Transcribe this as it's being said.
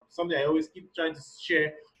something I always keep trying to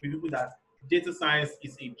share with people, that data science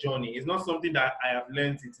is a journey. It's not something that I have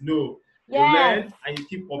learned it. No, you Yes. learn and you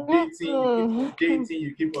keep updating,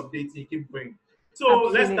 you keep updating, you keep going. So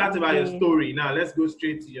let's start about your Absolutely. story now. Let's go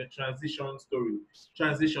straight to your transition story.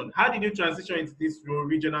 Transition. How did you transition into this role,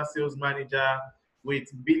 regional sales manager with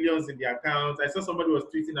billions in the account? I saw somebody was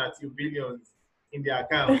tweeting at you, billions in the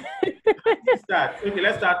account. How did you start? Okay,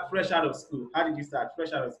 let's start fresh out of school. How did you start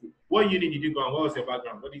fresh out of school? What uni did you go on? What was your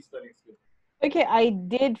background? What did you study in school? Okay, I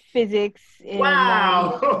did physics in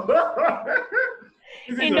Wow! Physics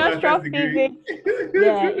was my industrial first degree. physics.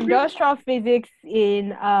 Yeah, industrial physics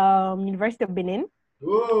in University of Benin.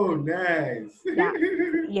 Oh, nice. Yeah,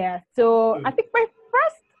 yeah. So I think my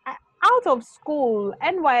first out of school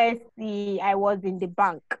NYSC, I was in the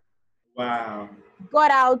bank. Wow.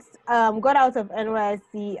 Got out of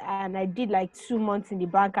NYSC, and I did like 2 months in the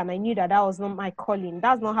bank, and I knew that was not my calling.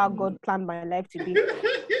 That's not how God planned my life to be.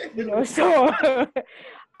 So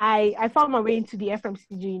I found my way into the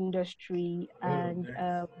FMCG industry, and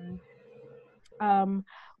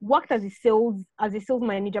worked as a sales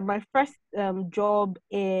manager. My first job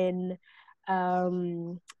in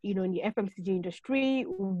in the FMCG industry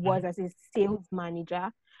was as a sales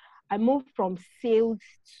manager. I moved from sales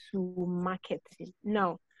to marketing.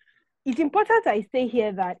 Now, it's important I say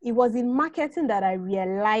here that it was in marketing that I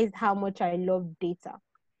realized how much I love data,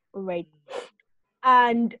 right?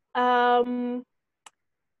 And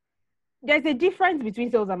there's a difference between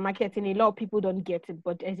sales and marketing. A lot of people don't get it,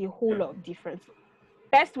 but there's a whole lot of difference.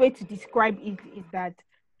 Best way to describe it is that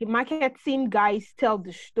the marketing guys tell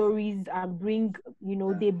the stories and bring,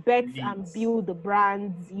 they bet and build the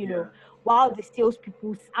brands, while the sales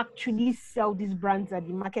people actually sell these brands that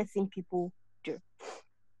the marketing people do.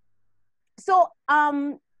 So,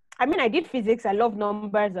 I did physics. I love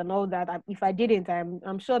numbers and all that. If I didn't,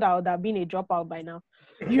 I'm sure that I would have been a dropout by now,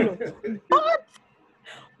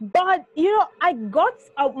 But I got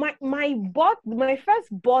my first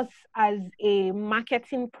boss as a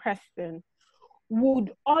marketing person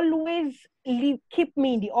would always keep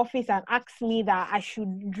me in the office and ask me that I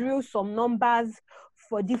should drill some numbers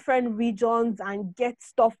for different regions and get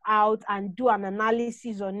stuff out and do an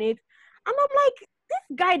analysis on it. And I'm like,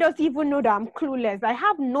 this guy doesn't even know that I'm clueless. I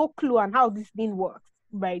have no clue on how this thing works,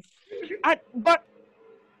 right? But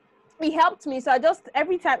he helped me. So I just,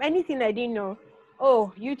 every time, anything I didn't know,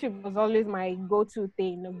 YouTube was always my go-to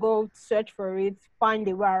thing. Go search for it, find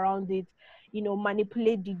a way around it,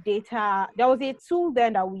 manipulate the data. There was a tool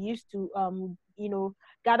then that we used to,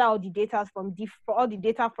 gather all the data from different,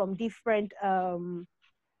 from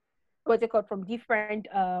different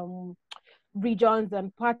regions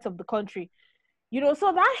and parts of the country.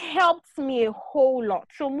 So that helped me a whole lot.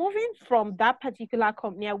 So moving from that particular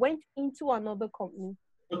company, I went into another company.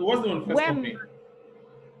 But what's the first company?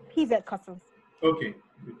 PZ Customs. Okay.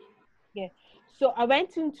 Good. Yeah. So I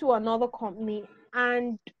went into another company,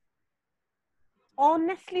 and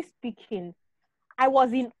honestly speaking, I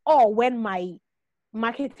was in awe when my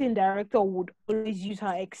marketing director would always use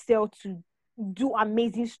her Excel to do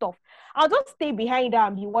amazing stuff. I'll just stay behind her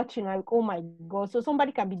and be watching like, oh my God, so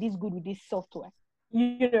somebody can be this good with this software,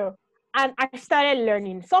 And I started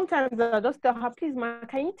learning. Sometimes I'll just tell her, please, ma,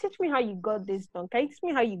 can you teach me how you got this done? Can you teach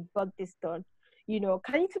me how you got this done?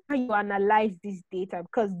 Can you teach me how you analyze this data?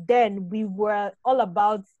 Because then we were all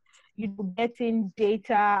about, getting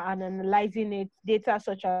data and analyzing it, data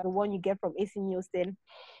such as the one you get from AC Nielsen,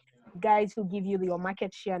 guys who give you your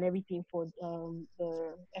market share and everything for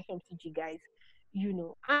the FMCG guys,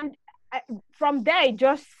 And from there,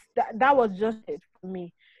 that was just it for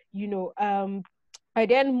me, I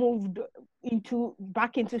then moved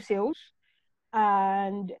back into sales,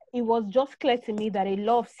 and it was just clear to me that a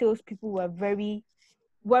lot of salespeople were very,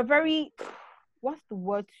 what's the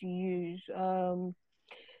word to use?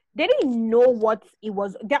 They didn't know what it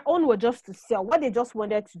was. Their own were just to sell. What they just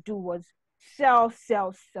wanted to do was sell,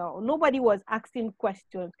 sell, sell. Nobody was asking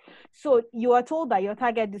questions. So you are told that your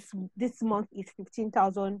target this month is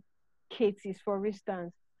 15,000 cases, for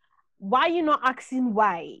instance. Why are you not asking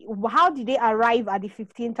why? How did they arrive at the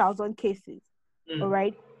 15,000 cases? All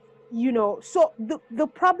right. So the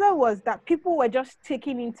problem was that people were just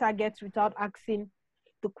taking in targets without asking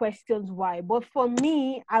the questions why. But for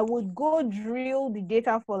me, I would go drill the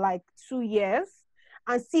data for like 2 years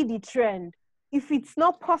and see the trend. If it's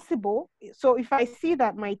not possible, so if I see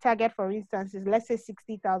that my target, for instance, is, let's say,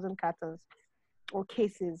 60,000 cartons or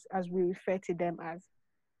cases, as we refer to them as,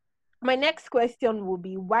 my next question will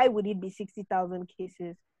be, why would it be 60,000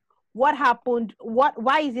 cases? What happened?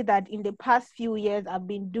 Why is it that in the past few years I've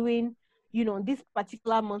been doing, this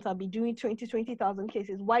particular month I've been doing 20,000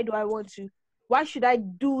 cases? Why do I want to Why should I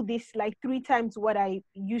do this like 3 times what I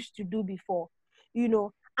used to do before?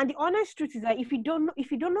 And the honest truth is that if you don't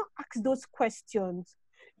not ask those questions,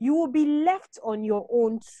 you will be left on your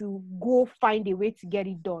own to go find a way to get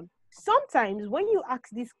it done. Sometimes when you ask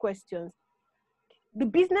these questions, the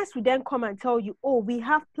business will then come and tell you, oh, we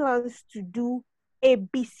have plans to do A,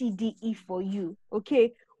 B, C, D, E for you.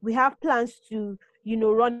 Okay. We have plans to,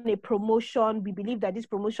 run a promotion. We believe that this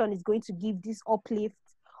promotion is going to give this uplift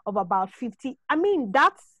of about 50. I mean,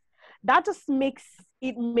 that just makes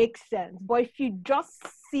it make sense. But if you just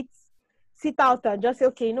sit out and just say,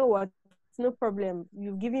 okay, you know what? It's no problem.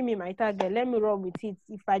 You've given me my target. Let me run with it.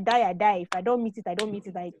 If I die, I die. If I don't meet it, I don't meet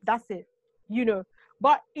it. That's it.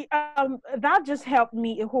 But that just helped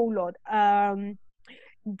me a whole lot.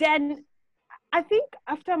 Then I think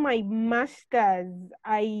after my master's,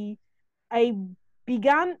 I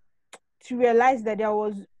began to realize that there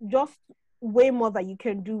was just way more that you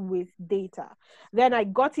can do with data. Then I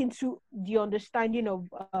got into the understanding of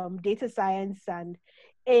data science and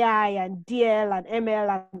AI and DL and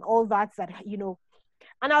ML and all that, and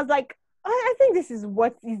I was like, I think this is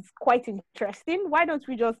what is quite interesting. Why don't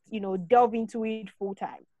we just, delve into it full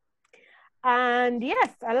time? And yes,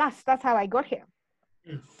 alas, that's how I got here.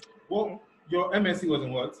 Well, your MSc was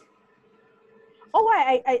in what? Oh,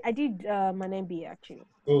 I did an MBA actually.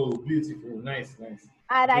 Oh, beautiful. Nice.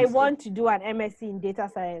 And I want to do an MSc in data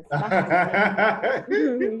science. That's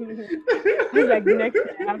like the next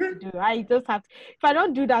thing I have to do. I just have to, if I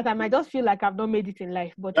don't do that, I might just feel like I've not made it in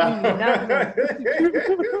life. But anyway, that's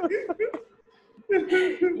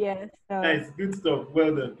yes. Nice, good stuff.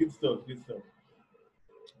 Well done. Good stuff.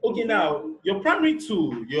 Okay, now your primary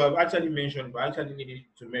tool you have actually mentioned, but I actually needed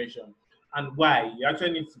to mention, and why. You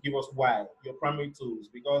actually need to give us why your primary tools,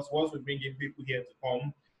 because once we bring in people here to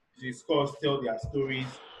come to discuss, tell their stories,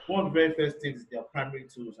 one of the very first things is their primary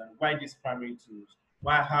tools and why these primary tools.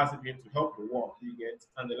 Why has it been to help the work you get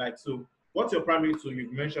and the like. So, what's your primary tool?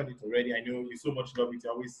 You've mentioned it already. I know you so much love it.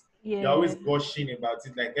 You're always gushing about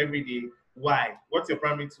it like every day. Why? What's your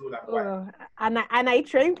primary tool and why? And I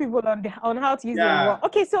train people on how to use it.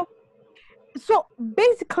 Okay, so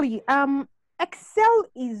basically, Excel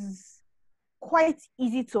is quite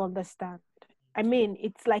easy to understand. I mean,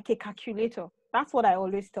 it's like a calculator. That's what I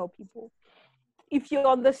always tell people. If you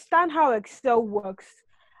understand how Excel works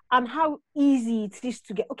and how easy it is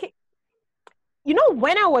to get, okay,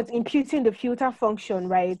 when I was imputing the filter function,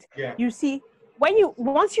 right? Yeah. You see,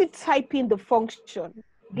 once you type in the function,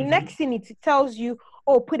 the next thing it tells you,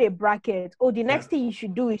 oh, put a bracket. Oh, the next thing you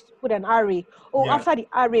should do is put an array. Oh, after the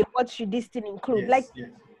array, what should this thing include?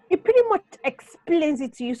 It pretty much explains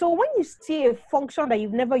it to you. So when you see a function that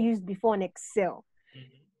you've never used before in Excel,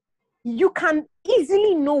 you can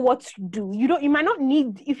easily know what to do. You might not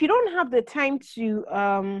need, if you don't have the time to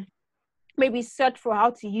maybe search for how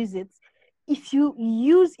to use it, if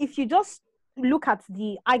you just look at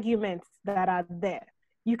the arguments that are there,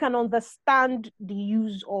 you can understand the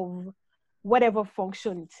use of whatever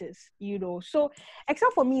function it is, So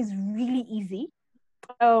Excel for me is really easy.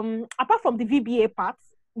 Apart from the VBA part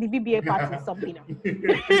is something else. The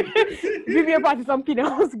VBA part is something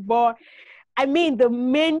else, but I mean, the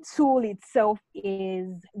main tool itself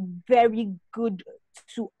is very good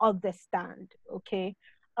to understand, okay?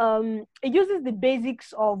 It uses the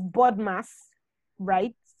basics of BODMAS,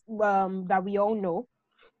 right? That we all know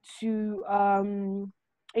to,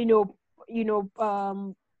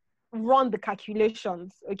 run the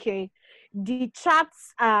calculations, okay? The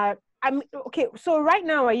charts are, so right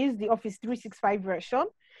now I use the Office 365 version.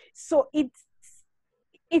 So it's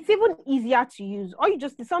even easier to use. Or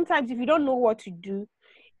sometimes if you don't know what to do,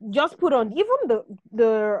 just put on even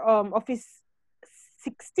the Office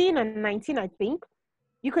 16 and 19, I think.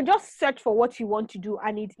 You can just search for what you want to do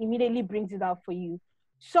and it immediately brings it out for you.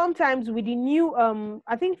 Sometimes with the new,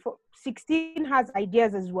 I think for 16 has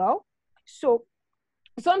ideas as well. So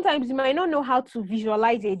sometimes you might not know how to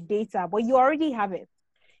visualize a data, but you already have it.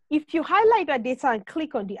 If you highlight that data and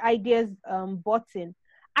click on the ideas button,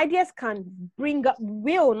 ideas can bring up,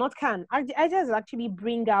 ideas actually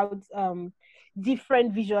bring out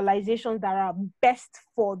different visualizations that are best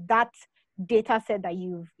for that data set that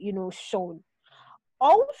you've, shown.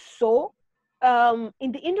 Also,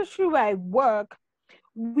 in the industry where I work,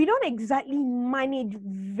 we don't exactly manage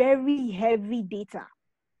very heavy data.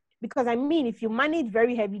 Because I mean, if you manage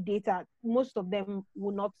very heavy data, most of them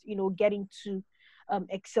will not, get into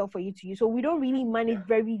Excel for you to use. So we don't really manage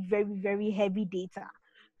very, very, very heavy data.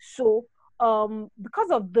 So because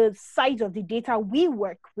of the size of the data we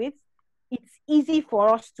work with, it's easy for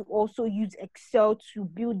us to also use Excel to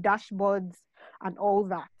build dashboards and all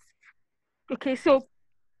that. Okay, so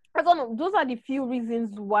those are the few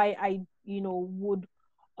reasons why I, would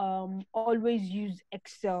always use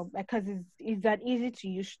Excel, because it's that easy to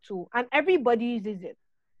use tool and everybody uses it.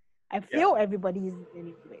 I Yeah. feel everybody uses it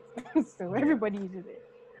anyway. So Yeah. everybody uses it.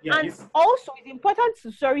 Yeah. And also it's important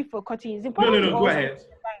to, sorry for cutting, it's important to No. Go also, ahead.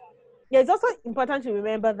 yeah, it's also important to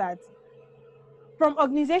remember that from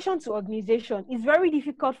organization to organization, it's very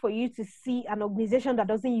difficult for you to see an organization that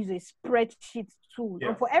doesn't use a spreadsheet tool. Yeah.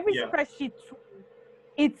 And for every Yeah. spreadsheet tool,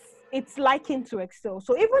 it's likened to Excel.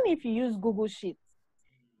 So even if you use Google Sheets,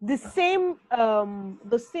 the same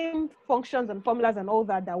functions and formulas and all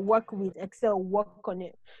that work with Excel work on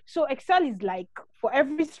it. So Excel is like for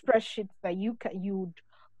every spreadsheet that you'd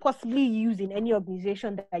possibly use in any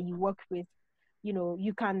organization that you work with,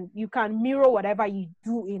 you can mirror whatever you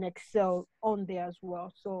do in Excel on there as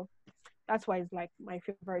well. So that's why it's like my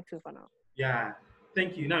favorite tool for now. Yeah.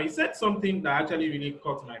 Thank you. Now you said something that actually really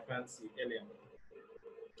caught my fancy earlier.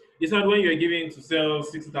 You said when you were giving to sell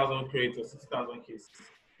 60,000 crates or 60,000 cases,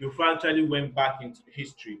 you actually went back into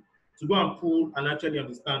history to go and pull and actually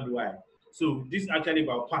understand why. So this is actually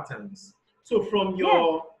about patterns. So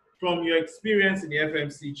Yeah. from your experience in the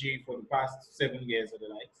FMCG for the past 7 years or the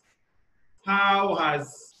likes, how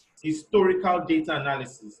has historical data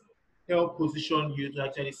analysis helped position you to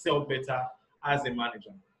actually sell better as a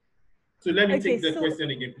manager? So let me Okay. take the So question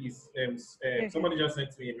again, please. okay. Somebody just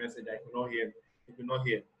sent me a message I could not hear. I could not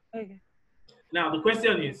hear. Okay. Now, the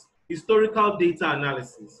question is historical data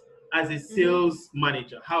analysis as a Mm-hmm. sales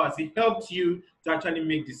manager. How has it helped you to actually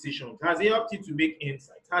make decisions? Has it helped you to make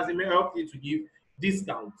insights? Has it helped you to give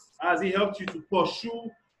discounts? Has it helped you to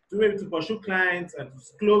pursue clients and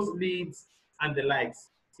to close leads and the likes?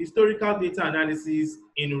 Historical data analysis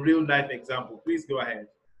in real life example. Please go ahead.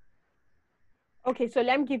 Okay, so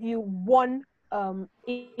let me give you one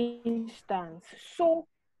instance. So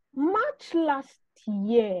March last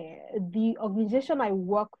year, the organization I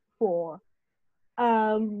work for,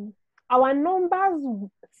 um, our numbers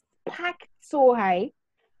spiked so high,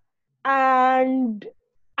 and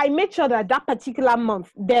I made sure that that particular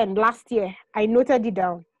month, then last year, I noted it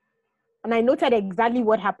down, and I noted exactly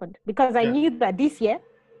what happened because I Yeah. knew that this year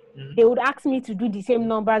they would ask me to do the same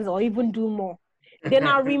numbers or even do more. Then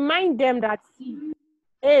I'll remind them that, see,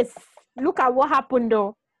 yes, look at what happened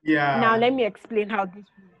though. Now Yeah. let me explain how this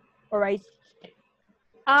works. All right.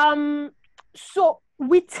 So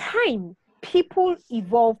with time, people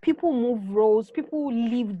evolve, people move roles, people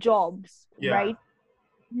leave jobs, Yeah. right?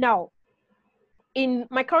 Now, in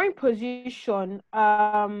my current position,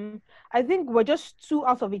 I think we're just two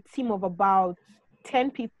out of a team of about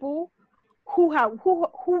 10 people who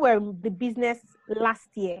were in the business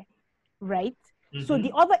last year, right? So Mm-hmm.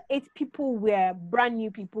 the other 8 people were brand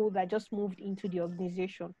new people that just moved into the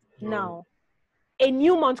organization. Oh. Now, a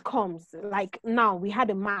new month comes, like now we had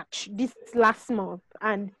a match this last month,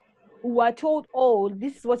 and we were told, oh,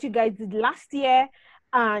 this is what you guys did last year,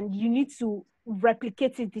 and you need to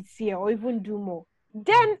replicate it this year or even do more.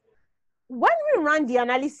 Then when we ran the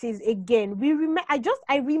analysis again,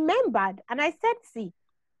 I remembered and I said, see,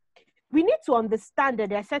 we need to understand that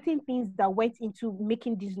there are certain things that went into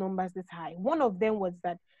making these numbers this high. One of them was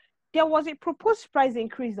that there was a proposed price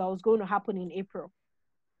increase that was going to happen in April,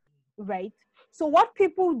 right? So what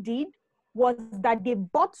people did was that they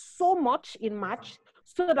bought so much in March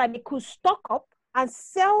so that they could stock up and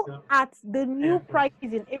sell Yeah. at the new April.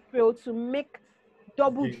 prices in April to make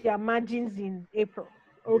double Okay. their margins in April.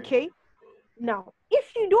 Yeah. Okay. Now,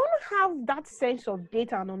 if you don't have that sense of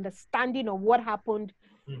data and understanding of what happened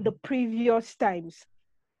the Mm-hmm. previous times,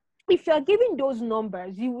 if you're giving those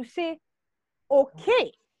numbers, you will say,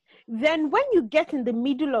 okay. Then when you get in the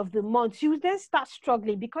middle of the month, you then start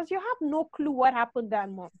struggling because you have no clue what happened that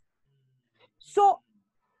month. So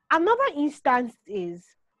another instance is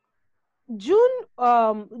June,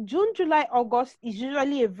 July, August is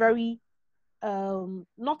usually a very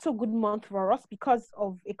not so good month for us because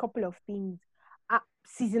of a couple of things.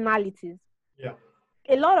 Seasonalities. Yeah.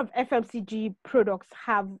 A lot of FMCG products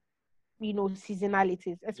have,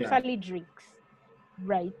 seasonalities, Yeah. especially drinks,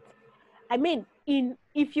 right? I mean,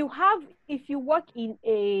 if you work in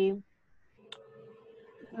a,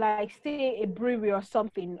 like, say, a brewery or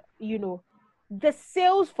something, the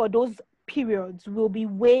sales for those periods will be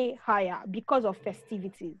way higher because of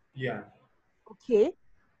festivities. Yeah. Okay.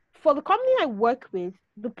 For the company I work with,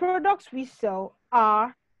 the products we sell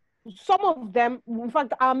are, some of them, in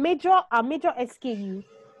fact, our major SKU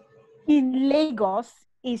in Lagos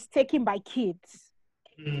is taken by kids.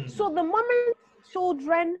 Mm. So the moment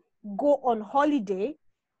children go on holiday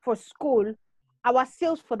for school, our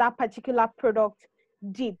sales for that particular product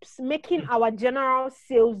dips, making our general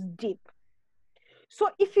sales dip. So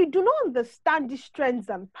if you do not understand these trends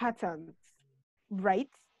and patterns, right,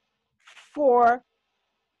 for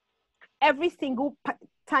every single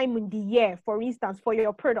time in the year, for instance, for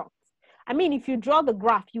your products, I mean, if you draw the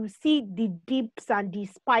graph, you see the dips and the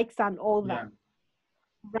spikes and all that,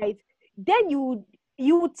 right? Then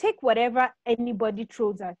you take whatever anybody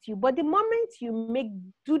throws at you. But the moment you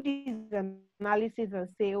do this analysis and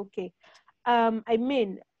say, okay, I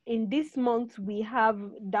mean, in this month we have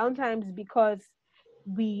downtimes because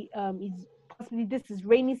it's possibly this is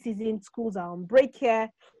rainy season, schools are on break here,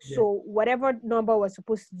 so whatever number we're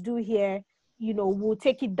supposed to do here, we'll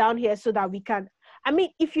take it down here so that we can. I mean,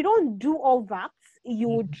 if you don't do all that,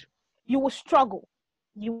 you will struggle.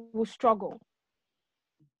 You will struggle.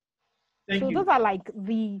 Thank So you. those are like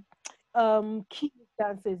the key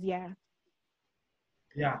instances.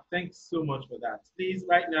 Yeah, thanks so much for that. Please,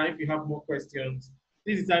 right now, if you have more questions,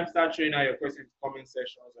 this is time to start showing out your questions in the comment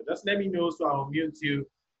section. So just let me know so I'll mute you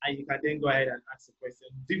and you can then go ahead and ask a question.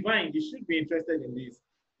 Divine, you should be interested in this.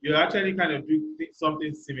 You actually kind of do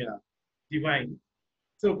something similar. Divine.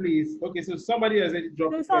 So please, okay, so somebody has already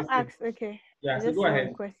dropped a question. Asked, okay. Yeah, so go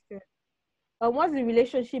ahead. Question. What's the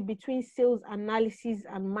relationship between sales analysis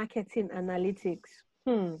and marketing analytics?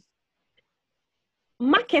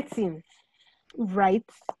 Marketing, right,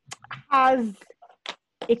 has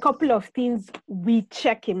a couple of things we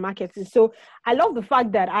check in marketing. So I love the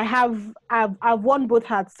fact that I've worn both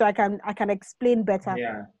hats, so I can explain better.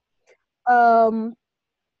 Yeah.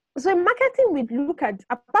 So in marketing, we look at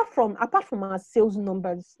apart from our sales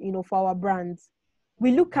numbers, for our brands,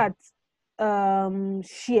 we look at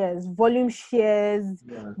shares, volume shares,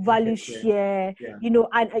 value share,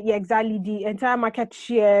 and exactly the entire market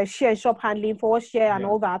share shop handling, forward share, and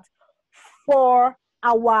all that for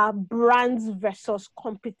our brands versus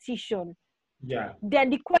competition. Yeah. Then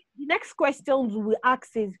the next questions we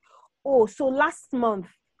ask is, so last month,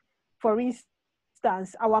 for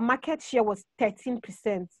instance, our market share was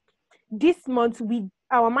 13%. This month,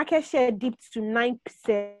 our market share dipped to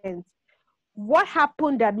 9%. What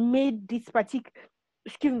happened that made this particular,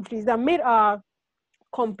 that made our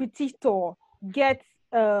competitor take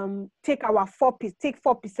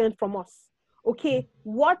 4% from us? Okay,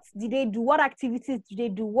 what did they do? What activities did they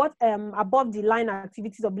do? What above the line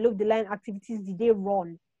activities or below the line activities did they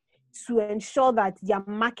run to ensure that their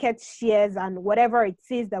market shares and whatever it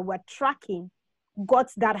is that we're tracking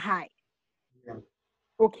got that high?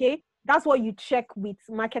 Okay, that's what you check with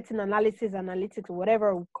marketing analysis, analytics, or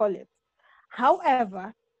whatever we call it.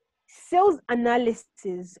 However, sales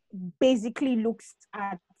analysis basically looks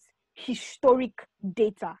at historic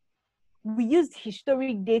data. We use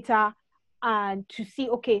historic data and to see,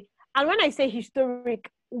 okay, and when I say historic,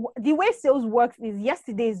 the way sales works is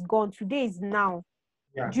yesterday is gone, today is now.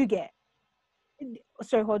 Do you get?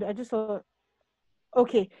 Sorry, hold on. I just saw.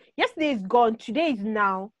 Okay, yesterday is gone, today is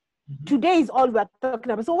now. Today is all we're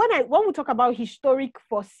talking about. So when we talk about historic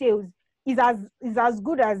for sales, is as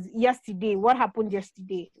good as yesterday. What happened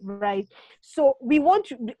yesterday, right? So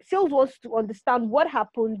sales wants to understand what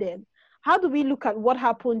happened then. How do we look at what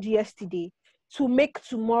happened yesterday to make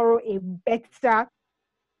tomorrow a better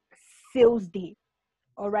sales day?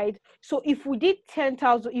 All right. So if we did 10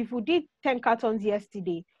 cartons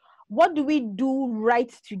yesterday, what do we do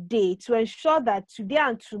right today to ensure that today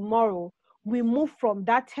and tomorrow we move from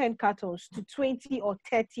that 10 cartons to 20 or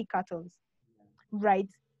 30 cartons, right?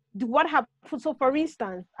 What happened? So for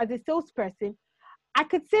instance, as a salesperson, I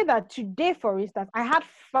could say that today, for instance, I had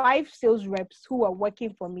 5 sales reps who were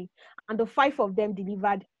working for me, and the 5 of them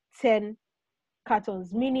delivered 10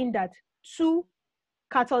 cartons, meaning that 2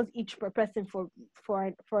 cartons each per person,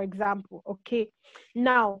 for example. Okay.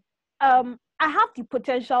 Now, I have the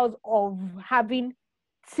potentials of having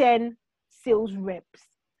 10 sales reps.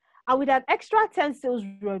 And with an extra 10 sales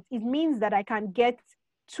reps, it means that I can get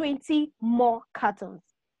 20 more cartons,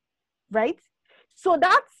 right? So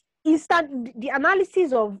that's instant. The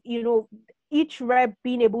analysis of, each rep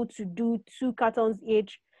being able to do 2 cartons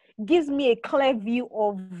each gives me a clear view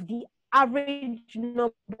of the average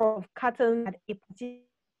number of cartons that a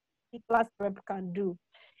particular rep can do.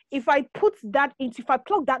 If I plug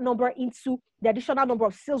that number into the additional number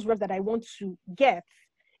of sales reps that I want to get,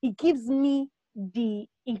 it gives me the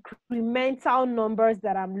incremental numbers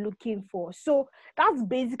that I'm looking for. So that's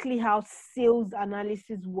basically how sales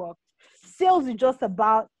analysis works. Sales is just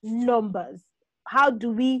about numbers. How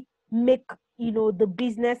do we make, the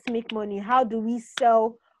business make money? How do we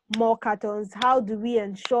sell more cartons? How do we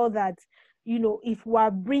ensure that, if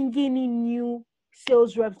we're bringing in new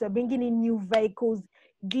sales reps, we're bringing in new vehicles,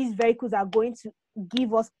 these vehicles are going to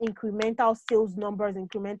give us incremental sales numbers,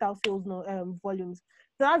 incremental sales volumes.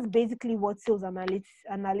 that's basically what sales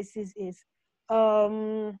analysis is.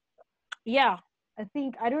 Yeah, I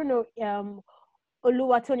think, I don't know,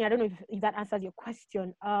 Oluwatoni, I don't know if that answers your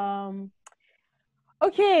question.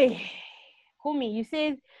 Okay, Kumi, you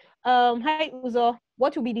said, hi Uzo,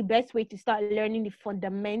 what would be the best way to start learning the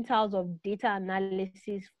fundamentals of data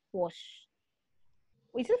analysis for,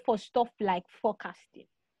 is it for stuff like forecasting?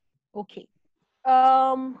 Okay.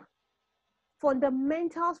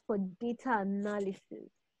 Fundamentals for data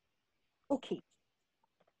analysis. Okay.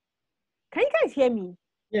 Can you guys hear me?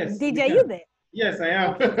 Yes, DJ, we are you can. there? Yes, I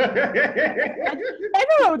am. I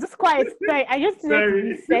know I was just quiet. Sorry, I just need to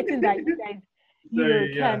be certain that you guys,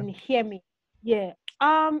 Sorry, yeah. can hear me. Yeah.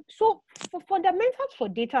 So for fundamentals for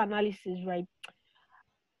data analysis, right?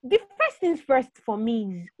 The first things first for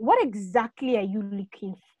me is, what exactly are you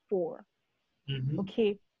looking for? Mm-hmm.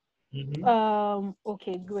 Okay. Mm-hmm.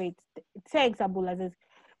 Okay, great. Thanks, Abulaziz.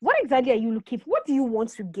 What exactly are you looking for? What do you want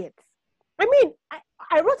to get? I mean,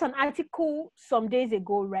 I wrote an article some days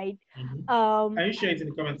ago, right? Mm-hmm. Can you share it in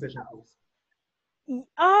the comment section, please?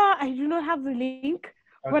 I do not have the link,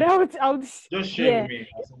 Okay. but I would Just share with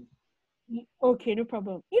me. Okay, no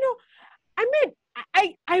problem. I mean,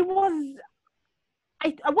 I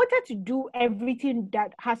wanted to do everything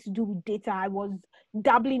that has to do with data. I was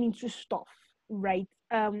dabbling into stuff, right?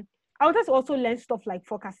 I wanted to also learn stuff like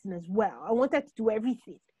forecasting as well. I wanted to do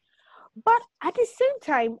everything. But at the same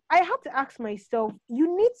time, I have to ask myself,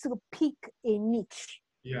 you need to pick a niche.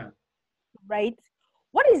 Yeah. Right?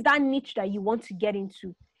 What is that niche that you want to get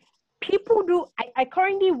into? People do. I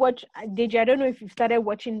currently watch, Deji, I don't know if you've started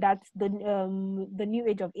watching that, the new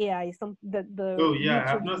age of AI. Oh yeah, YouTube. I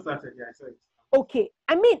have not started. Yeah, I saw it. Okay,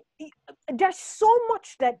 I mean, there's so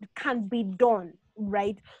much that can be done,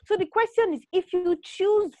 right? So the question is, if you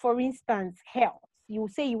choose, for instance, health, you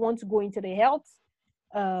say you want to go into the health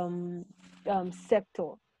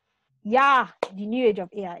sector. Yeah, the new age of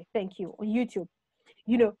AI. Thank you. On YouTube,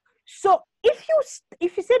 So if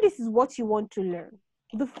you say this is what you want to learn,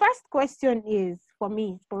 the first question is, for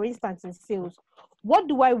me, for instance, in sales, what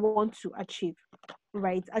do I want to achieve?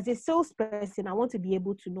 Right? As a salesperson, I want to be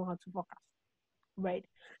able to know how to forecast. Right?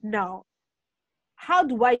 Now, how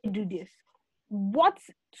do I do this? What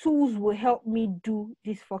tools will help me do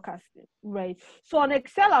this forecasting? Right? So on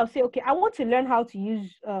Excel, I'll say, okay, I want to learn how to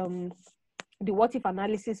use the what if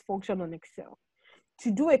analysis function on Excel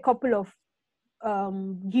to do a couple of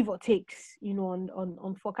give or takes,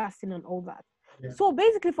 on forecasting and all that. Yeah. So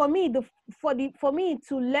basically, for me, for me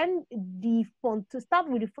to learn to start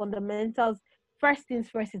with the fundamentals, first things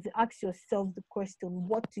first is to ask yourself the question: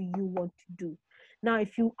 what do you want to do? Now,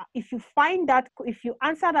 if you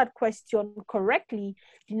answer that question correctly,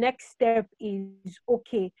 the next step is,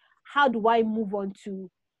 okay, how do I move on to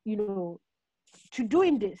to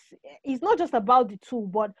doing this? It's not just about the tool,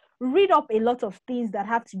 but read up a lot of things that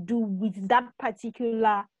have to do with that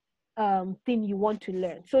particular thing you want to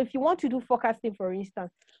learn. So if you want to do forecasting, for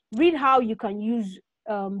instance, read how you can use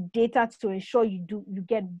data to ensure you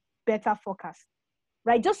get better forecast,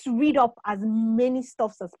 right? Just read up as many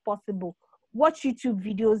stuffs as possible. Watch YouTube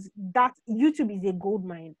videos. That YouTube is a gold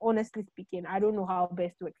mine, honestly speaking. I don't know how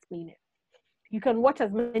best to explain it. You can watch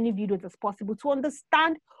as many videos as possible to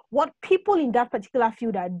understand what people in that particular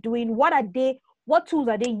field are doing. What tools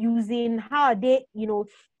are they using? How are they,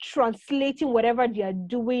 translating whatever they are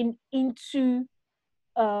doing into,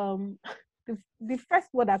 the first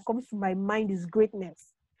word that comes to my mind is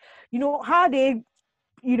greatness. How are they,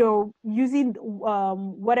 using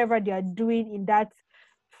whatever they are doing in that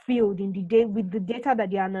field in the day with the data that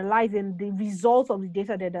they're analyzing, the results of the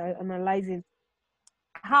data that they're analyzing.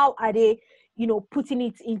 How are they, putting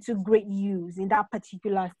it into great use in that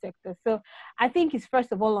particular sector? So I think it's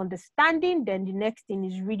first of all understanding, then the next thing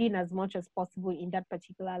is reading as much as possible in that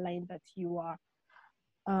particular line that you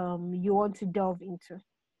want to delve into.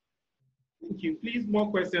 Thank you. Please,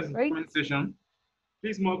 more questions in the comment section.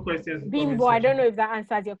 Please, more questions in the comment Bimbo, section. I don't know if that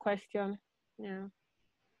answers your question. Yeah.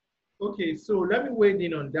 Okay, so let me weigh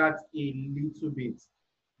in on that a little bit.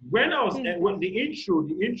 When I was when the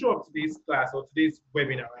intro of today's class or today's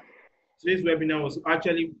webinar was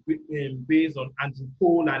actually based on Andrew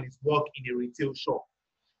Cole and his work in a retail shop.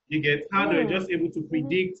 You get how they were just able to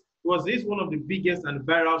predict. Was this one of the biggest and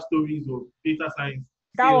viral stories of data science?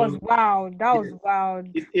 That was wild. That was wild.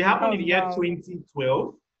 It happened in the year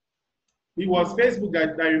 2012. It was Facebook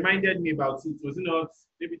that reminded me about it. Was it not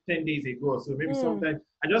maybe 10 days ago or so? Maybe sometime.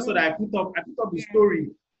 I just thought I put up the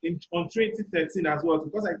story on 2013 as well,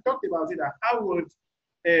 because I talked about it. That how would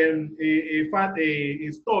a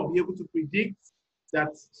store be able to predict that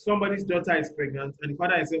somebody's daughter is pregnant and the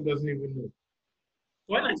father himself doesn't even know?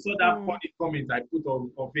 When I saw that funny comment I put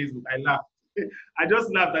on Facebook, I laughed. I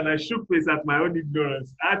just laughed and I shook face at my own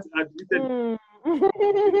ignorance. I had to admit it.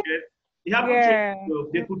 It happened Yeah.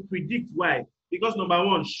 they could predict why. Because number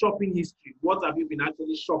one, shopping history. What have you been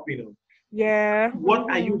actually shopping on? Yeah.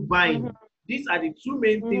 What are you buying? Mhm. These are the two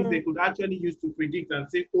main things Mhm. they could actually use to predict and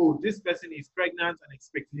say, oh, this person is pregnant and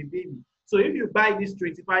expecting a baby. So if you buy this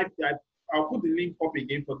 25, I'll put the link up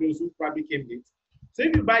again for those who probably came late. So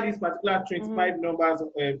if you buy this particular 25 numbers,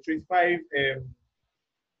 25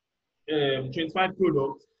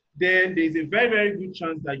 products, then there's a very, very good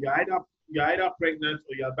chance that you're either pregnant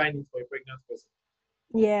or you're buying it for a pregnant person.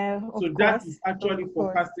 Yeah. So that is actually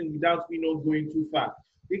forecasting without we not going too far.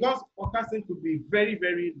 Because forecasting could be very,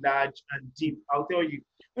 very large and deep. I'll tell you.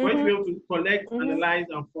 For you to be able to collect, analyze,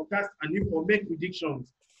 and forecast, and even make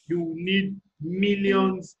predictions, you need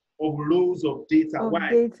millions of rows of data.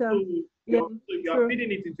 Why? So you're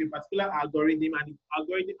feeding it into a particular algorithm, and the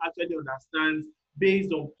algorithm actually understands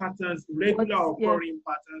based on patterns, regular occurring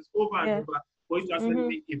patterns over and over, for you to actually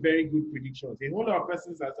make a very good prediction. A whole lot of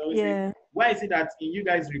persons are always saying, why is it that in you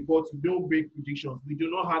guys' reports you don't make predictions? We do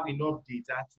not have enough data to